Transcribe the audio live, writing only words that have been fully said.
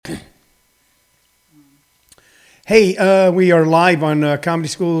Hey, we are live on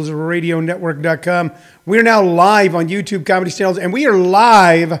ComedySchoolsRadioNetwork.com. We're now live on YouTube Comedy Channels, and we are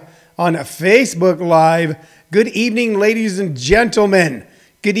live on Facebook Live. Good evening, ladies and gentlemen.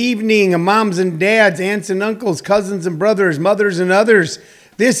 Good evening, moms and dads, aunts and uncles, cousins and brothers, mothers and others.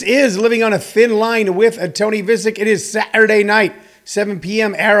 This is Living on a Thin Line with Tony Visick. It is Saturday night, 7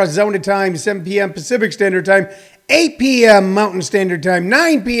 p.m. Arizona time, 7 p.m. Pacific Standard Time, 8 p.m. Mountain Standard Time,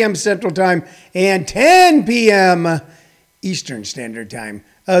 9 p.m. Central Time, and 10 p.m. Eastern Standard Time.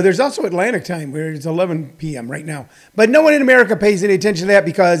 There's also Atlantic Time, where it's 11 p.m. right now. But no one in America pays any attention to that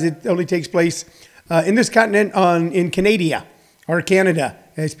because it only takes place in this continent in Canada, or Canada,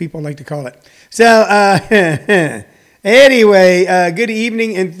 as people like to call it. So, anyway, good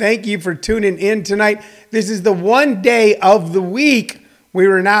evening, and thank you for tuning in tonight. This is the one day of the week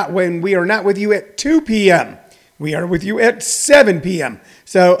when we are not with you at 2 p.m. We are with you at 7 p.m.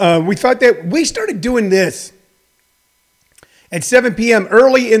 So we thought that we started doing this at 7 p.m.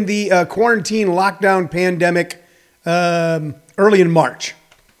 early in the quarantine lockdown pandemic, early in March.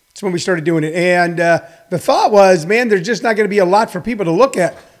 That's when we started doing it. And the thought was, man, there's just not going to be a lot for people to look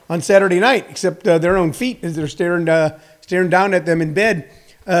at on Saturday night, except their own feet as they're staring down at them in bed.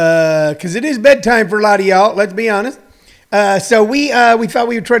 Because it is bedtime for a lot of y'all, let's be honest. So we thought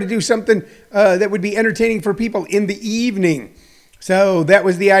we would try to do something that would be entertaining for people in the evening. So that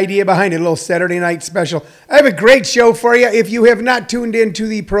was the idea behind it, a little Saturday night special. I have a great show for you. If you have not tuned into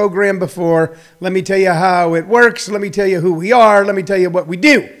the program before, let me tell you how it works. Let me tell you who we are. Let me tell you what we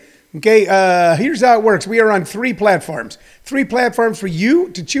do. Okay, here's how it works. We are on three platforms for you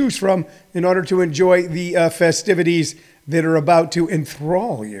to choose from in order to enjoy the festivities that are about to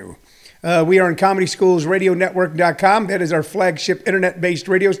enthrall you. We are on ComedySchoolsRadioNetwork.com. That is our flagship internet-based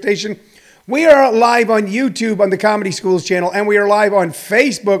radio station. We are live on YouTube on the Comedy Schools channel, and we are live on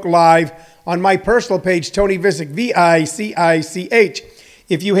Facebook Live on my personal page, Tony Visick, V-I-C-I-C-H.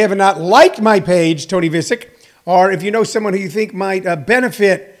 If you have not liked my page, Tony Visick, or if you know someone who you think might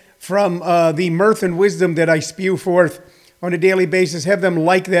benefit from the mirth and wisdom that I spew forth on a daily basis, have them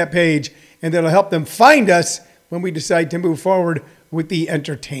like that page, and that'll help them find us when we decide to move forward with the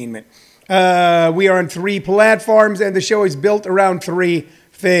entertainment. We are on three platforms, and the show is built around three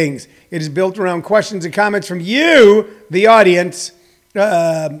things. It is built around questions and comments from you, the audience,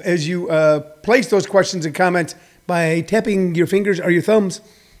 as you place those questions and comments by tapping your fingers or your thumbs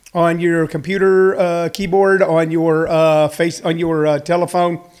on your computer keyboard, on your on your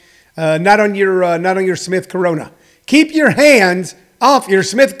telephone, not on your Smith Corona. Keep your hands off your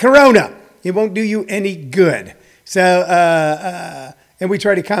Smith Corona. It won't do you any good. So, and we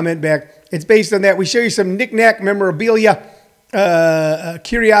try to comment back. It's based on that. We show you some knick-knack memorabilia,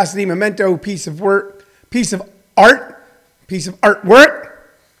 curiosity, memento, piece of artwork.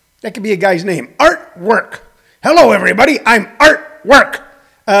 That could be a guy's name. Artwork. Hello, everybody. I'm Artwork.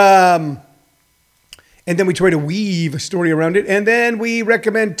 And then we try to weave a story around it. And then we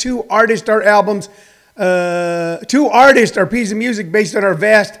recommend two artists, our albums. Two artists, our piece of music based on our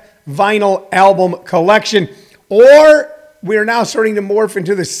vast vinyl album collection. Or we're now starting to morph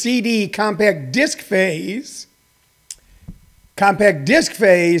into the CD compact disc phase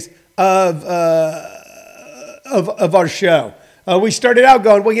of our show. We started out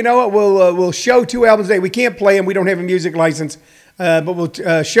going, well, you know what? We'll show two albums a day. We can't play them. We don't have a music license, but we'll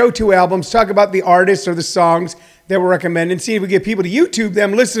show two albums, talk about the artists or the songs that we're recommending, see if we get people to YouTube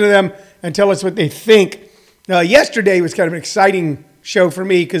them, listen to them, and tell us what they think. Yesterday was kind of an exciting show for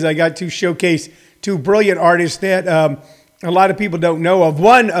me because I got to showcase two brilliant artists that a lot of people don't know of.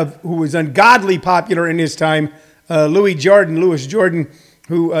 One who was ungodly popular in his time, Louis Jordan,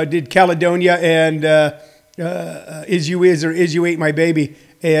 who did Caledonia and Is You Is or Is You Ain't My Baby.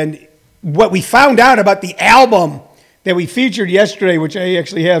 And what we found out about the album that we featured yesterday, which I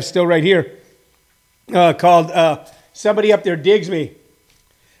actually have still right here, called Somebody Up There Digs Me.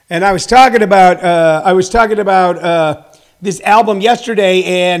 And I was talking about this album yesterday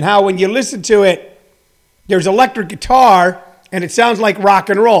and how when you listen to it, there's electric guitar, and it sounds like rock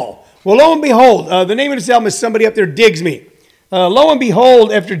and roll. Well, lo and behold, the name of this album is Somebody Up There Digs Me. Lo and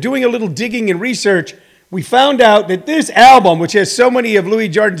behold, after doing a little digging and research, we found out that this album, which has so many of Louis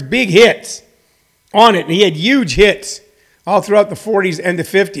Jordan's big hits on it, and he had huge hits all throughout the 40s and the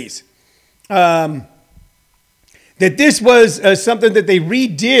 50s, that this was something that they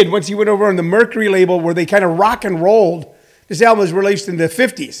redid once he went over on the Mercury label where they kind of rock and rolled. This album was released in the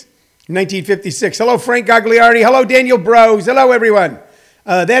 50s. 1956. Hello, Frank Gagliardi. Hello, Daniel Bros. Hello, everyone.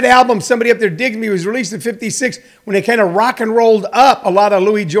 That album, Somebody Up There Digs Me, was released in 56 when they kind of rock and rolled up a lot of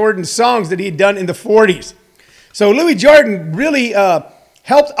Louis Jordan songs that he had done in the 40s. So Louis Jordan really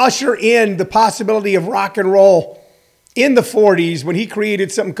helped usher in the possibility of rock and roll in the 40s when he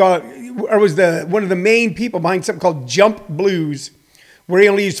created something called, or was one of the main people behind something called Jump Blues, where he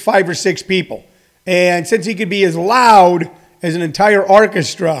only used 5 or 6 people. And since he could be as loud as an entire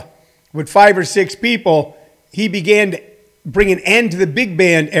orchestra with 5 or 6 people, he began to bring an end to the big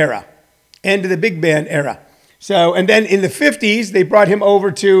band era. So, and then in the 50s, they brought him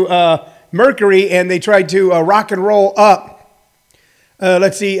over to Mercury, and they tried to rock and roll up.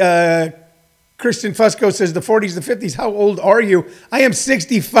 Let's see. Kristen Fusco says the 40s, the 50s. How old are you? I am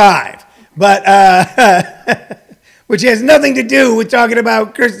 65, but which has nothing to do with talking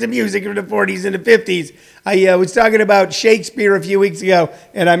about Christian music from the 40s and the 50s. I was talking about Shakespeare a few weeks ago,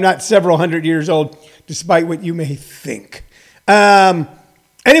 and I'm not several hundred years old, despite what you may think.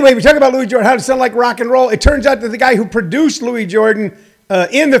 Anyway, we talk about Louis Jordan, how to sound like rock and roll. It turns out that the guy who produced Louis Jordan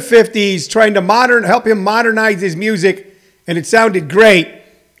in the 50s, trying to help him modernize his music, and it sounded great,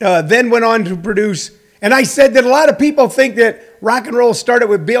 then went on to produce. And I said that a lot of people think that rock and roll started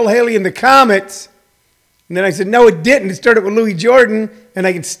with Bill Haley and the Comets. And then I said, no, it didn't. It started with Louis Jordan, and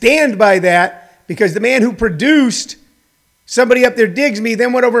I can stand by that because the man who produced Somebody Up There Digs Me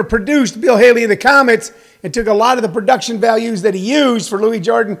then went over and produced Bill Haley and the Comets and took a lot of the production values that he used for Louis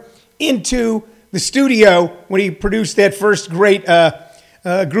Jordan into the studio when he produced that first great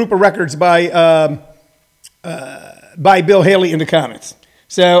group of records by Bill Haley and the Comets.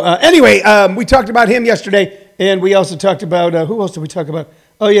 So anyway, we talked about him yesterday, and we also talked about, who else did we talk about?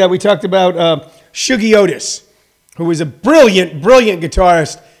 Oh yeah, we talked about Shuggie Otis, who was a brilliant, brilliant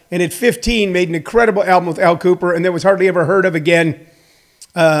guitarist, and at 15 made an incredible album with Al Kooper, and that was hardly ever heard of again.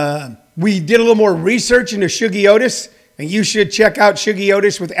 We did a little more research into Shuggie Otis, and you should check out Shuggie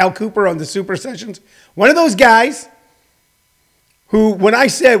Otis with Al Kooper on the Super Sessions. One of those guys who, when I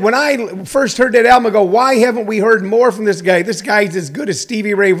first heard that album, I go, why haven't we heard more from this guy? This guy's as good as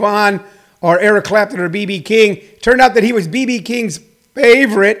Stevie Ray Vaughan or Eric Clapton or B.B. King. Turned out that he was B.B. King's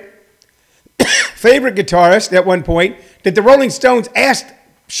favorite guitarist at one point, that the Rolling Stones asked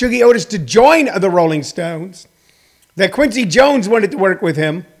Shuggie Otis to join the Rolling Stones, that Quincy Jones wanted to work with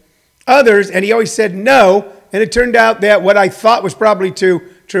him, others, and he always said no. And it turned out that what I thought was probably true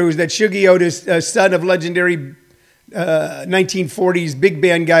is that Shuggie Otis, son of legendary 1940s big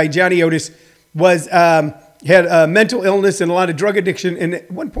band guy Johnny Otis, had mental illness and a lot of drug addiction, and at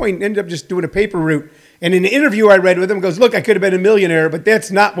one point ended up just doing a paper route. And in an interview I read with him, goes, look, I could have been a millionaire, but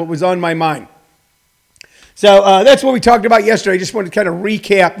that's not what was on my mind. So that's what we talked about yesterday. I just wanted to kind of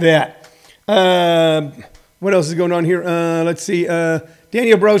recap that. What else is going on here? Let's see.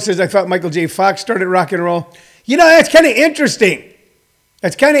 Daniel Bro says, I thought Michael J. Fox started rock and roll. You know, that's kind of interesting.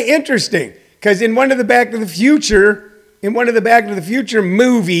 Because in one of the Back to the Future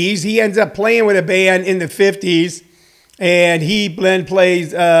movies, he ends up playing with a band in the 50s, and he then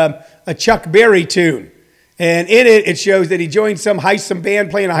plays a Chuck Berry tune. And in it, it shows that he joined some band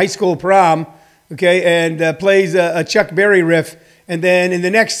playing a high school prom, okay, and plays a Chuck Berry riff. And then in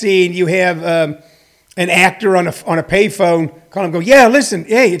the next scene, you have an actor on a payphone call him, go, yeah, listen,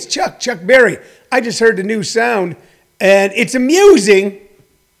 hey, it's Chuck Berry. I just heard the new sound. And it's amusing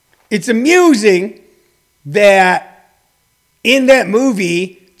that in that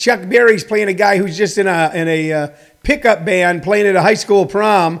movie, Chuck Berry's playing a guy who's just in a pickup band playing at a high school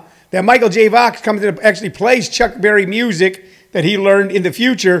prom, that Michael J. Fox comes in and actually plays Chuck Berry music that he learned in the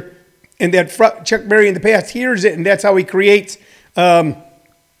future, and that Chuck Berry in the past hears it, and that's how he creates a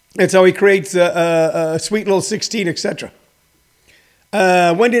Sweet Little 16, etc.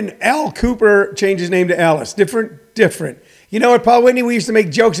 When did Al Kooper change his name to Alice? Different. You know what, Paul Whitney, we used to make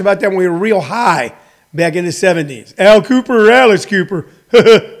jokes about that when we were real high back in the 70s. Al Kooper or Alice Cooper?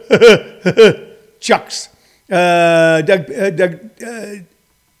 Chucks.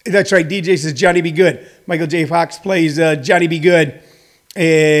 That's right, DJ says Johnny B. Good. Michael J. Fox plays Johnny B. Good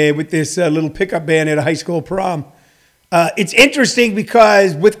with this little pickup band at a high school prom. It's interesting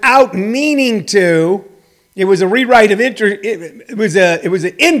because without meaning to, it was a rewrite of it was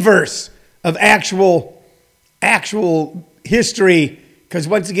an inverse of actual history, because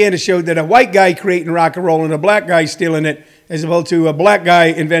once again it showed that a white guy creating rock and roll and a black guy stealing it, as opposed to a black guy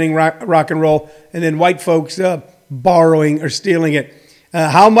inventing rock and roll and then white folks borrowing or stealing it.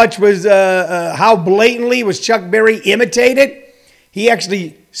 How blatantly was Chuck Berry imitated? He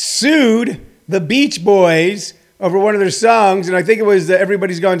actually sued the Beach Boys over one of their songs, and I think it was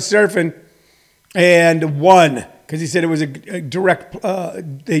Everybody's Gone Surfing, and won, because he said it was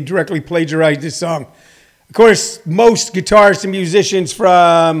they directly plagiarized his song. Of course, most guitarists and musicians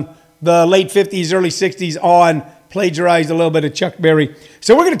from the late 50s, early 60s on plagiarized a little bit of Chuck Berry.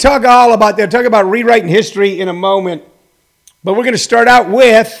 So we're going to talk all about that, talk about rewriting history in a moment. But we're going to start out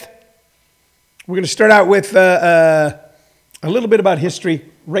with a little bit about history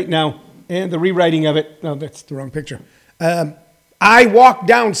right now and the rewriting of it. No, that's the wrong picture. I walked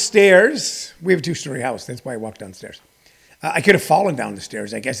downstairs. We have a two-story house. That's why I walked downstairs. I could have fallen down the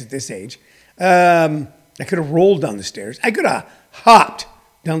stairs, I guess, at this age. I could have rolled down the stairs. I could have hopped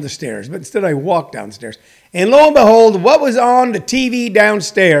down the stairs, but instead I walked downstairs. And lo and behold, what was on the TV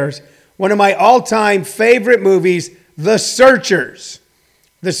downstairs? One of my all-time favorite movies, The Searchers.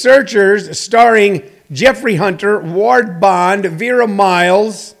 The Searchers, starring Jeffrey Hunter, Ward Bond, Vera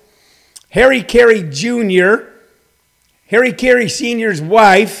Miles, Harry Carey Jr., Harry Carey Sr.'s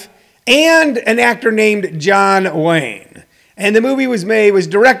wife, and an actor named John Wayne. And the movie was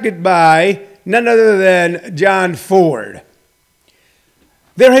directed by none other than John Ford.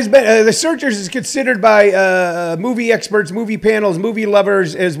 There has been The Searchers is considered by movie experts, movie panels, movie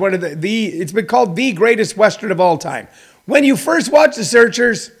lovers as one of it's been called the greatest Western of all time. When you first watch The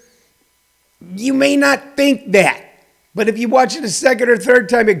Searchers, you may not think that. But if you watch it a second or third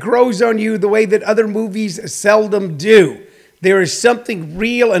time, it grows on you the way that other movies seldom do. There is something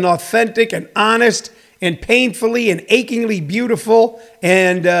real and authentic and honest and painfully and achingly beautiful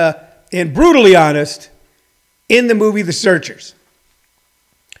and brutally honest in the movie The Searchers.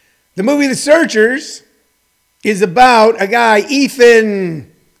 The movie The Searchers is about a guy,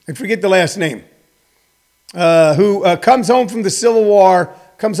 Ethan, I forget the last name, who comes home from the Civil War,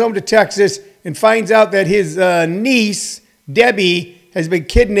 comes home to Texas, and finds out that his niece, Debbie, has been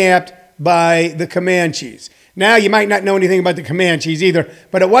kidnapped by the Comanches. Now, you might not know anything about the Comanches either,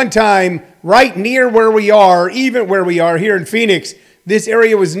 but at one time, right near where we are, even where we are here in Phoenix, this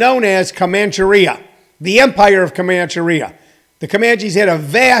area was known as Comancheria, the Empire of Comancheria. The Comanches had a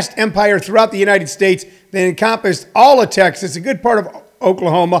vast empire throughout the United States that encompassed all of Texas, a good part of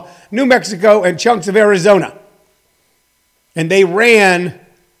Oklahoma, New Mexico, and chunks of Arizona. And they ran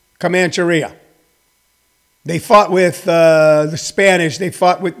Comancheria. They fought with the Spanish. They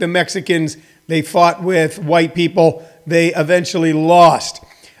fought with the Mexicans. They fought with white people. They eventually lost.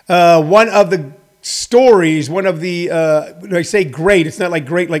 One of the stories, when I say great, it's not like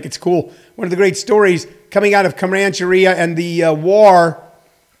great like it's cool. One of the great stories coming out of Comancheria and the war,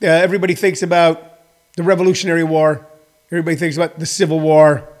 everybody thinks about the Revolutionary War. Everybody thinks about the Civil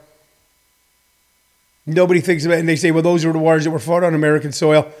War. Nobody thinks about it, and they say, well, those were the wars that were fought on American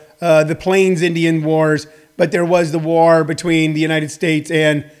soil. The Plains Indian Wars, but there was the war between the United States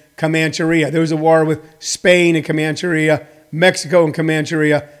and Comancheria. There was a war with Spain and Comancheria, Mexico and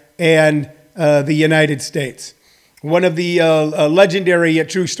Comancheria, and the United States. One of the legendary yet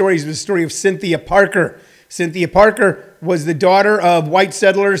true stories was the story of Cynthia Parker. Cynthia Parker was the daughter of white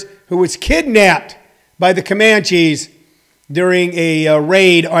settlers who was kidnapped by the Comanches during a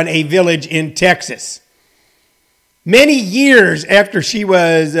raid on a village in Texas. Many years after she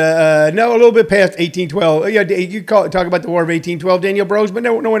was, a little bit past 1812. Yeah, you talk about the War of 1812, Daniel Bros, but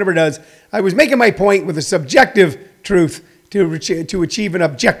no one ever does. I was making my point with a subjective truth to achieve an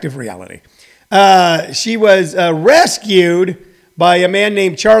objective reality. She was rescued by a man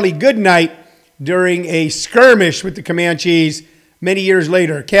named Charlie Goodnight during a skirmish with the Comanches many years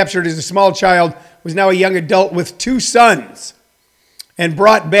later. Captured as a small child, was now a young adult with 2 sons, and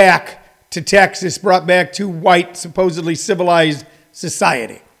brought back to Texas, brought back to white, supposedly civilized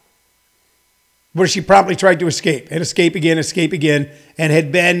society, where she promptly tried to escape again, and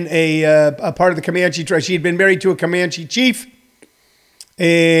had been a part of the Comanche tribe. She had been married to a Comanche chief,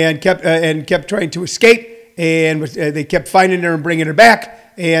 and kept trying to escape, and they kept finding her and bringing her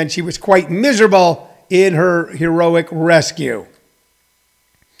back, and she was quite miserable in her heroic rescue.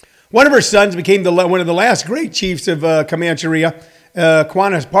 One of her sons became one of the last great chiefs of Comancheria,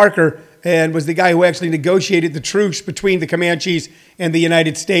 Quanah Parker, and was the guy who actually negotiated the truce between the Comanches and the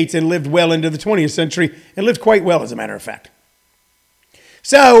United States and lived well into the 20th century, and lived quite well, as a matter of fact.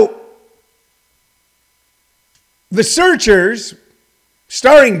 So, The Searchers,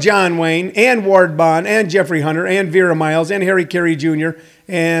 starring John Wayne and Ward Bond and Jeffrey Hunter and Vera Miles and Harry Carey Jr.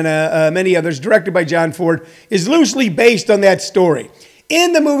 and many others, directed by John Ford, is loosely based on that story.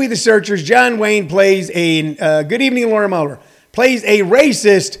 In the movie The Searchers, John Wayne plays good evening, Laura Muller, plays a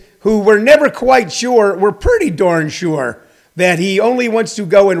racist who we're never quite sure, we're pretty darn sure, that he only wants to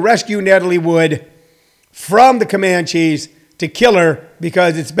go and rescue Natalie Wood from the Comanches to kill her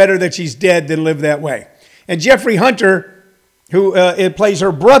because it's better that she's dead than live that way. And Jeffrey Hunter, who plays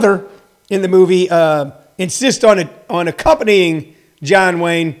her brother in the movie, insists on accompanying John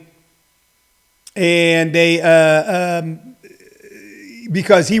Wayne, and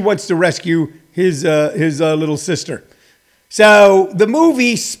because he wants to rescue his little sister. So the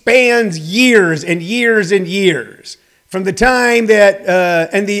movie spans years and years and years From the time that,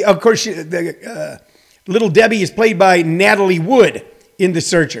 of course, Little Debbie is played by Natalie Wood in The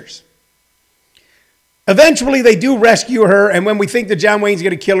Searchers. Eventually, they do rescue her, and when we think that John Wayne's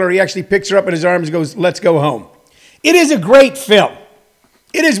going to kill her, he actually picks her up in his arms and goes, "Let's go home." It is a great film.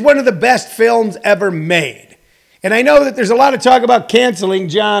 It is one of the best films ever made. And I know that there's a lot of talk about canceling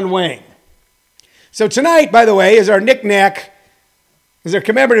John Wayne. So tonight, by the way, is our knick-knack, is our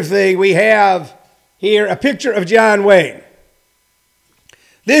commemorative thing. We have here a picture of John Wayne.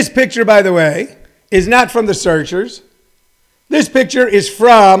 This picture, by the way, is not from The Searchers. This picture is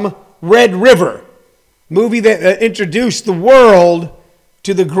from Red River, movie that introduced the world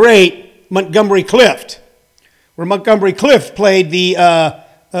to the great Montgomery Clift, where Montgomery Clift played the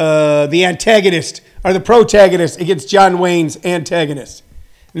antagonist or the protagonist against John Wayne's antagonist.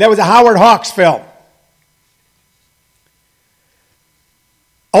 And that was a Howard Hawks film.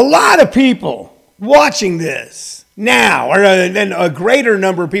 A lot of people watching this now, or then a greater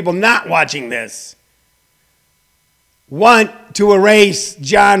number of people not watching this, want to erase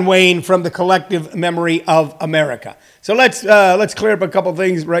John Wayne from the collective memory of America. So let's clear up a couple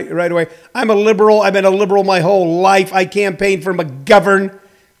things right away. I'm a liberal. I've been a liberal my whole life. I campaigned for McGovern.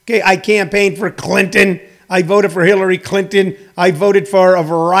 Okay, I campaigned for Clinton. I voted for Hillary Clinton. I voted for a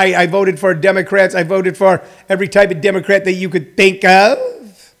variety. I voted for Democrats. I voted for every type of Democrat that you could think of.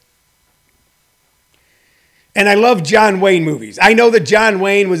 And I love John Wayne movies. I know that John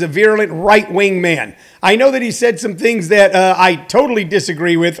Wayne was a virulent right-wing man. I know that he said some things that I totally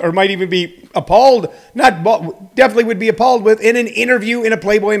disagree with, or might even be appalled, definitely would be appalled with, in an interview in a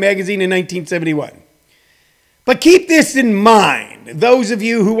Playboy magazine in 1971. But keep this in mind, those of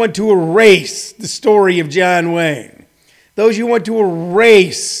you who want to erase the story of John Wayne, those who want to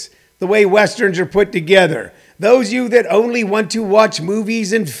erase the way Westerns are put together, those of you that only want to watch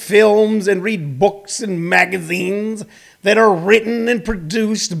movies and films and read books and magazines that are written and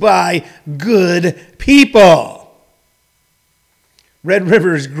produced by good people. Red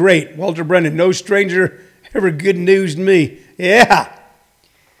River is great. Walter Brennan, no stranger ever good news to me. Yeah.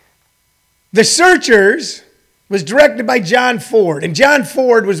 The Searchers was directed by John Ford, and John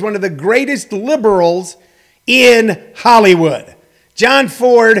Ford was one of the greatest liberals in Hollywood. John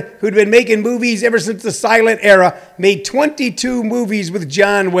Ford, who'd been making movies ever since the silent era, made 22 movies with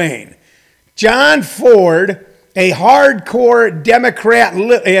John Wayne. John Ford, a hardcore Democrat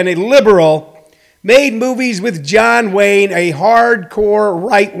and a liberal, made movies with John Wayne, a hardcore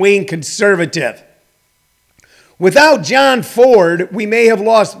right-wing conservative. Without John Ford, we may have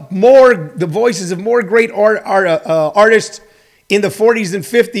lost the voices of more great artists in the 40s and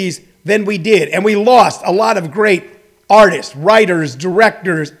 50s than we did. And we lost a lot of great artists, writers,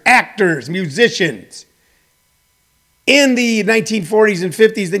 directors, actors, musicians in the 1940s and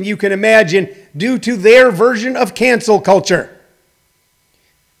 50s than you can imagine due to their version of cancel culture.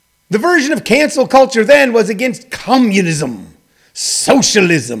 The version of cancel culture then was against communism,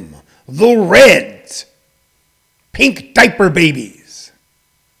 socialism, the Reds, pink diaper babies.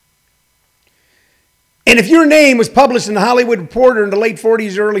 And if your name was published in the Hollywood Reporter in the late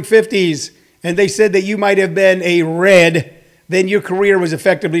 40s, early 50s, and they said that you might have been a Red, then your career was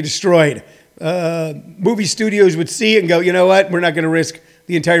effectively destroyed. Movie studios would see it and go, you know what, we're not going to risk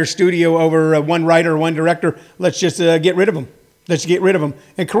the entire studio over one writer or one director. Let's just get rid of them. Let's get rid of them.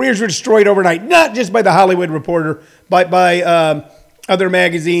 And careers were destroyed overnight, not just by the Hollywood Reporter, but by other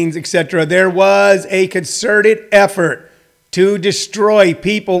magazines, etc. There was a concerted effort to destroy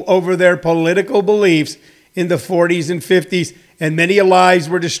people over their political beliefs in the 40s and 50s. And many lives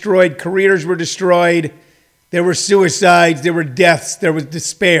were destroyed, careers were destroyed, there were suicides, there were deaths, there was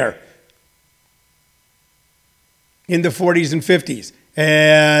despair in the 40s and 50s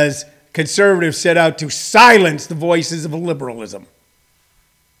as conservatives set out to silence the voices of liberalism.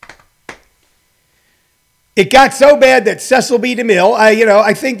 It got so bad that Cecil B. DeMille,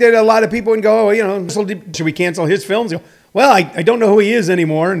 I think that a lot of people would go, should we cancel his films? Well, I don't know who he is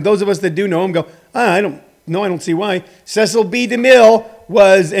anymore. And those of us that do know him go, I don't see why. Cecil B. DeMille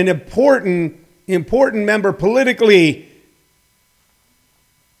was an important member politically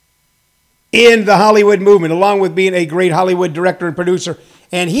in the Hollywood movement, along with being a great Hollywood director and producer.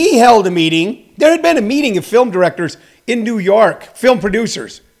 And he held a meeting. There had been a meeting of film directors in New York, film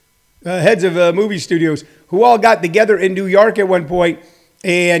producers, heads of movie studios, who all got together in New York at one point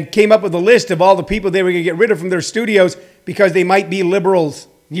and came up with a list of all the people they were going to get rid of from their studios because they might be liberals.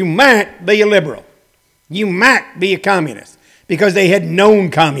 You might be a liberal. You might be a communist, because they had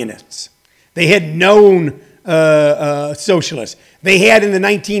known communists. They had known socialists. They had in the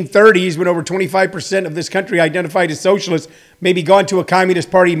 1930s, when over 25% of this country identified as socialists, maybe gone to a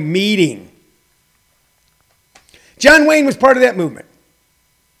Communist Party meeting. John Wayne was part of that movement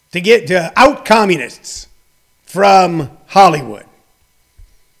to get to out communists from Hollywood.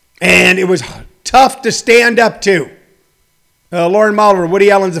 And it was tough to stand up to. Lauren Mauldner,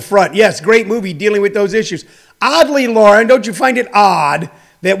 Woody Allen's The Front. Yes, great movie dealing with those issues. Oddly, Lauren, don't you find it odd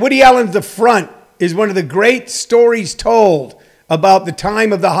that Woody Allen's The Front is one of the great stories told about the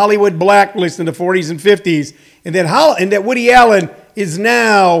time of the Hollywood blacklist in the 40s and 50s, and that Woody Allen is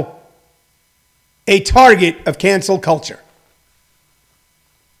now a target of cancel culture?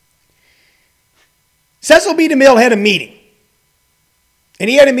 Cecil B. DeMille had a meeting. And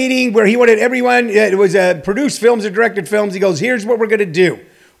he had a meeting where he wanted everyone, it was produced films or directed films. He goes, here's what we're going to do.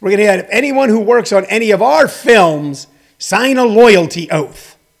 We're going to have anyone who works on any of our films sign a loyalty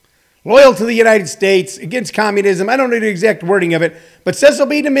oath. Loyal to the United States, against communism. I don't know the exact wording of it. But Cecil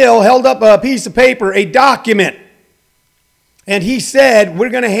B. DeMille held up a piece of paper, a document. And he said, we're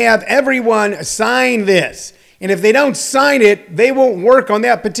going to have everyone sign this. And if they don't sign it, they won't work on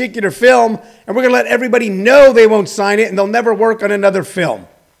that particular film. And we're going to let everybody know they won't sign it, and they'll never work on another film.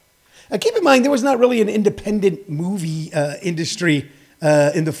 Now, keep in mind, there was not really an independent movie industry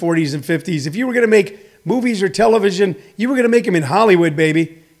in the 40s and 50s. If you were going to make movies or television, you were going to make them in Hollywood,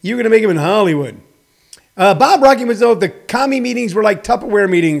 baby. You were going to make them in Hollywood. Bob Rocky was though the commie meetings were like Tupperware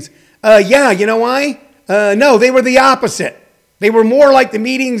meetings. Yeah, you know why? No, they were the opposite. They were more like the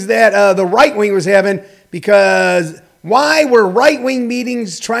meetings that the right wing was having, because why were right-wing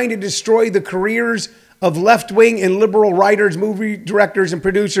meetings trying to destroy the careers of left-wing and liberal writers, movie directors, and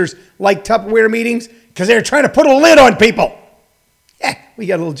producers like Tupperware meetings? Because they were trying to put a lid on people. Yeah, we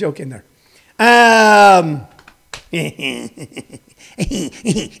got a little joke in there.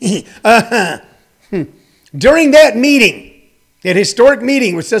 During that meeting, that historic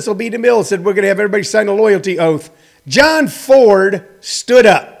meeting with Cecil B. DeMille said, we're going to have everybody sign a loyalty oath, John Ford stood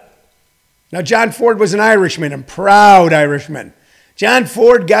up. Now, John Ford was an Irishman, a proud Irishman. John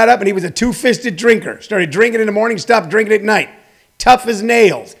Ford got up and he was a two-fisted drinker. Started drinking in the morning, stopped drinking at night. Tough as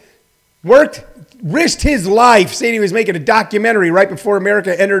nails. Risked his life saying he was making a documentary right before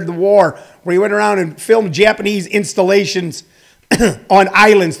America entered the war, where he went around and filmed Japanese installations on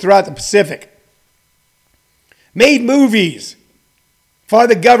islands throughout the Pacific. Made movies for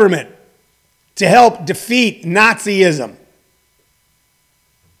the government to help defeat Nazism.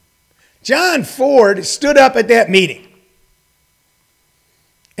 John Ford stood up at that meeting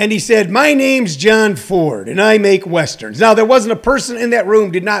and he said, my name's John Ford and I make Westerns. Now, there wasn't a person in that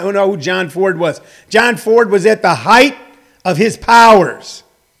room did not know who John Ford was. John Ford was at the height of his powers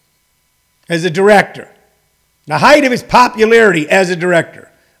as a director, the height of his popularity as a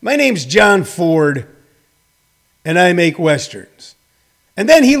director. My name's John Ford and I make Westerns. And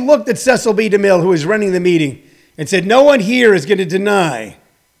then he looked at Cecil B. DeMille, who was running the meeting, and said, no one here is going to deny,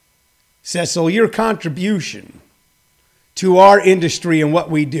 Cecil, your contribution to our industry and what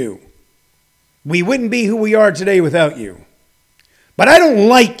we do. We wouldn't be who we are today without you. But I don't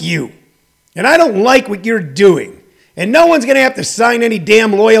like you, and I don't like what you're doing, and no one's going to have to sign any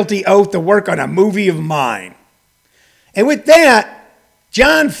damn loyalty oath to work on a movie of mine. And with that,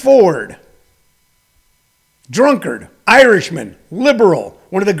 John Ford, drunkard, Irishman, liberal,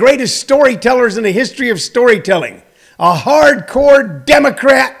 one of the greatest storytellers in the history of storytelling, a hardcore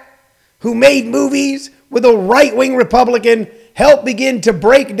Democrat who made movies with a right-wing Republican, helped begin to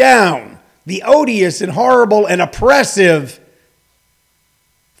break down the odious and horrible and oppressive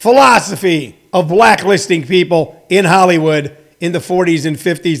philosophy of blacklisting people in Hollywood in the 40s and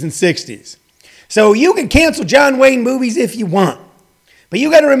 50s and 60s. So you can cancel John Wayne movies if you want, but you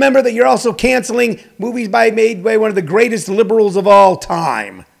got to remember that you're also canceling movies made by one of the greatest liberals of all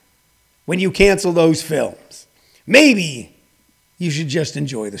time when you cancel those films. Maybe you should just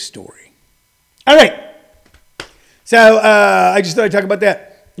enjoy the story. All right. So I just thought I'd talk about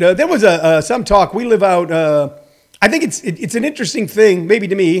that. There was some talk. We live out. I think it's an interesting thing, maybe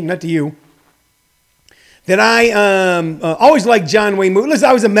to me, not to you, that I always liked John Wayne movies. Listen,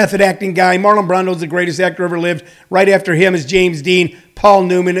 I was a method acting guy. Marlon Brando's the greatest actor ever lived. Right after him is James Dean, Paul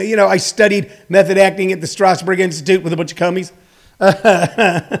Newman. You know, I studied method acting at the Strasberg Institute with a bunch of cummies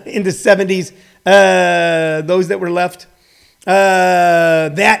in the 70s. Those that were left.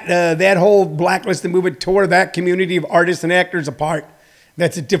 That whole blacklisted movement tore that community of artists and actors apart.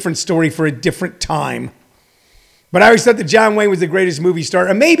 That's a different story for a different time. But I always thought that John Wayne was the greatest movie star.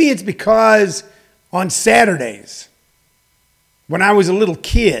 And maybe it's because on Saturdays, when I was a little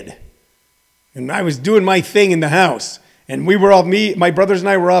kid, and I was doing my thing in the house, and my brothers and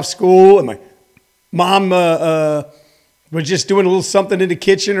I were off school, and my mom was just doing a little something in the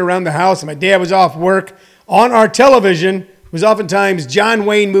kitchen around the house, and my dad was off work, on our television, was oftentimes John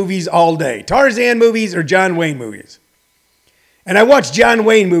Wayne movies all day. Tarzan movies or John Wayne movies. And I watched John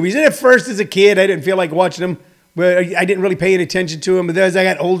Wayne movies. And at first, as a kid, I didn't feel like watching them. But I didn't really pay any attention to them. But as I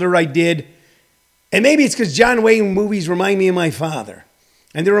got older, I did. And maybe it's because John Wayne movies remind me of my father.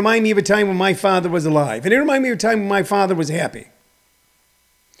 And they remind me of a time when my father was alive. And they remind me of a time when my father was happy.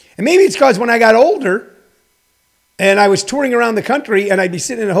 And maybe it's because when I got older and I was touring around the country and I'd be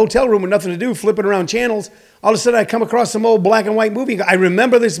sitting in a hotel room with nothing to do, flipping around channels, all of a sudden I'd come across some old black and white movie. I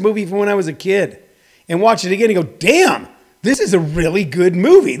remember this movie from when I was a kid and watch it again and go, damn, this is a really good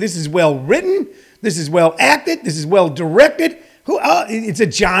movie. This is well written. This is well acted. This is well directed. It's a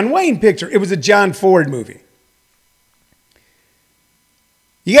John Wayne picture. It was a John Ford movie.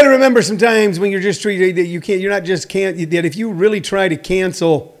 You got to remember sometimes when you're just treated that that if you really try to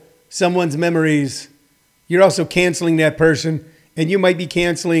cancel someone's memories, you're also canceling that person, and you might be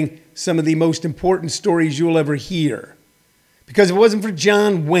canceling some of the most important stories you'll ever hear. Because if it wasn't for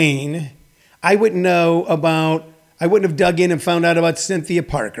John Wayne, I wouldn't have dug in and found out about Cynthia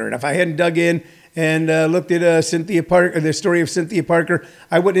Parker. And if I hadn't dug in and looked at Cynthia Parker, the story of Cynthia Parker,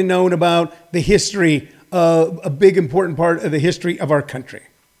 I wouldn't have known about the history of a big important part of the history of our country.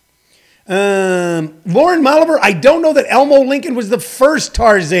 Lauren Moliver, I don't know that Elmo Lincoln was the first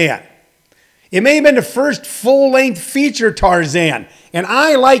Tarzan. It may have been the first full-length feature Tarzan. And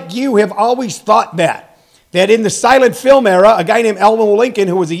I, like you, have always thought that in the silent film era, a guy named Elmo Lincoln,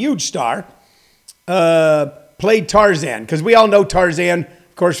 who was a huge star, played Tarzan. Because we all know Tarzan,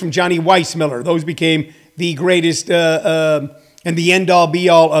 of course, from Johnny Weissmuller. Those became the greatest and the end-all,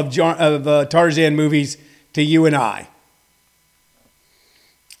 be-all of Tarzan movies to you and I.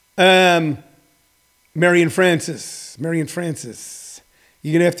 Marion Francis.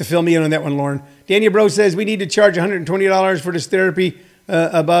 You're going to have to fill me in on that one, Lauren. Daniel Bro says we need to charge $120 for this therapy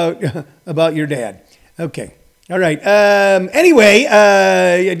about your dad. Okay. All right. Anyway,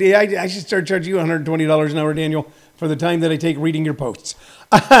 I should start charging you $120 an hour, Daniel, for the time that I take reading your posts.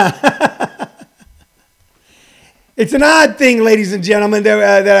 It's an odd thing, ladies and gentlemen,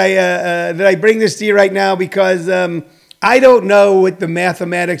 that I bring this to you right now because I don't know what the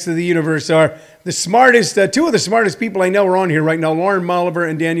mathematics of the universe are. The smartest, two of the smartest people I know are on here right now, Lauren Moliver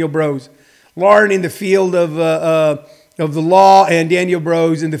and Daniel Brose. Lauren in the field of the law and Daniel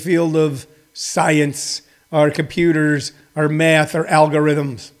Brose in the field of science, or computers, or math, or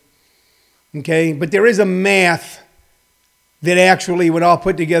algorithms. Okay? But there is a math that actually, when all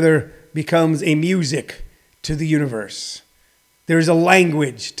put together, becomes a music to the universe. There is a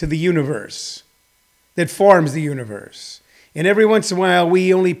language to the universe that forms the universe. And every once in a while,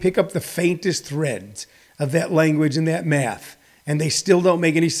 we only pick up the faintest threads of that language and that math, and they still don't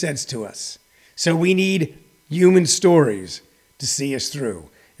make any sense to us. So we need human stories to see us through.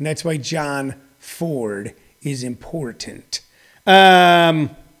 And that's why John Ford is important.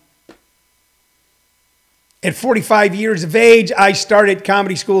 At 45 years of age, I started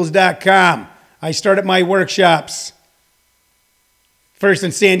ComedySchools.com. I started my workshops, first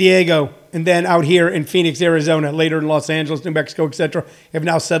in San Diego, and then out here in Phoenix, Arizona, later in Los Angeles, New Mexico, etc. Have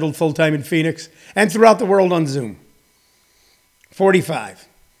now settled full-time in Phoenix and throughout the world on Zoom. 45.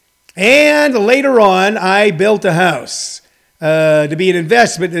 And later on, I built a house to be an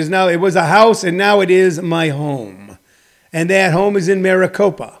investment. It was a house, and now it is my home. And that home is in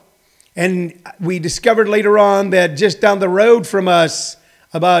Maricopa. And we discovered later on that just down the road from us,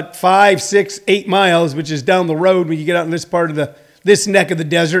 about 5, 6, 8 miles, which is down the road when you get out in this part of this neck of the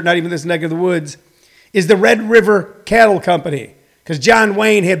desert, not even this neck of the woods, is the Red River Cattle Company. Because John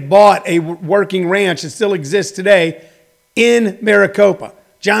Wayne had bought a working ranch that still exists today in Maricopa.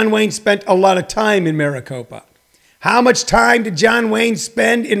 John Wayne spent a lot of time in Maricopa. How much time did John Wayne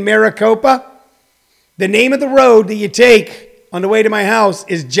spend in Maricopa? The name of the road that you take on the way to my house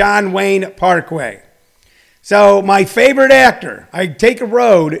is John Wayne Parkway. So my favorite actor, I take a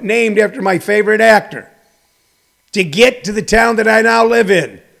road named after my favorite actor to get to the town that I now live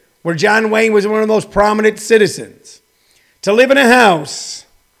in, where John Wayne was one of the most prominent citizens. To live in a house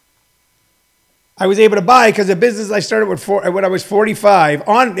I was able to buy because a business I started when I was 45.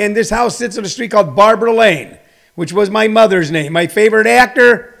 And this house sits on a street called Barbara Lane, which was my mother's name. My favorite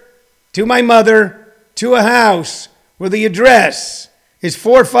actor, to my mother, to a house where the address is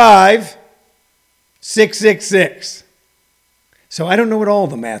 45666. So I don't know what all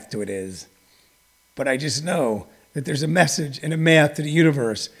the math to it is, but I just know that there's a message and a math to the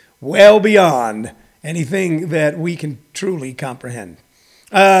universe well beyond anything that we can truly comprehend.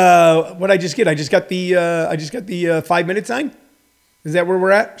 What I just get? I just got the 5-minute sign. Is that where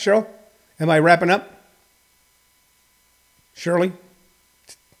we're at, Cheryl? Am I wrapping up? Shirley?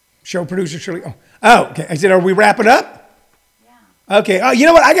 Show producer Shirley? Oh, okay. I said, are we wrapping up? Okay. Oh, you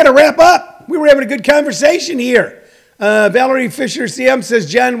know what? I got to wrap up. We were having a good conversation here. Valerie Fisher CM says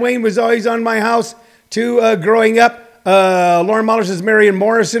John Wayne was always on my house too growing up. Lauren Muller says Marion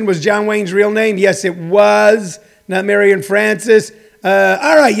Morrison was John Wayne's real name. Yes, it was. Not Marion Francis. All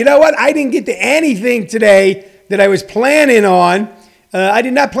right. You know what? I didn't get to anything today that I was planning on. I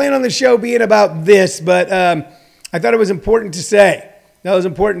did not plan on the show being about this, but I thought it was important to say. That was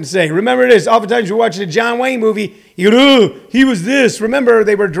important to say. Remember this. Oftentimes you're watching a John Wayne movie, you go, he was this. Remember,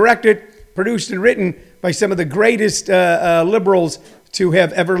 they were directed, produced, and written by some of the greatest liberals to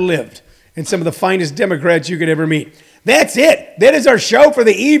have ever lived and some of the finest Democrats you could ever meet. That's it. That is our show for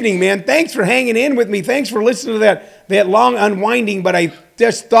the evening, man. Thanks for hanging in with me. Thanks for listening to that long unwinding, but I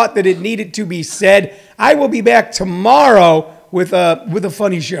just thought that it needed to be said. I will be back tomorrow with a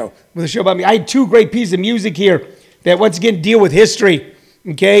funny show, with a show about me. I had two great pieces of music here that once again deal with history,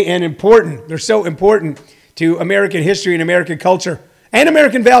 okay, and important. They're so important to American history and American culture and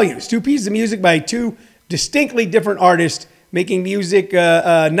American values. Two pieces of music by two distinctly different artists making music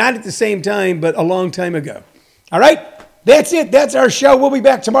not at the same time, but a long time ago. All right, that's it. That's our show. We'll be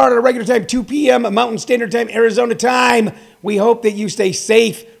back tomorrow at a regular time, 2 p.m. Mountain Standard Time, Arizona time. We hope that you stay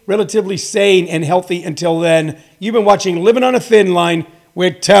safe, relatively sane, and healthy until then. You've been watching Living on a Thin Line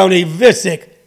with Tony Visick.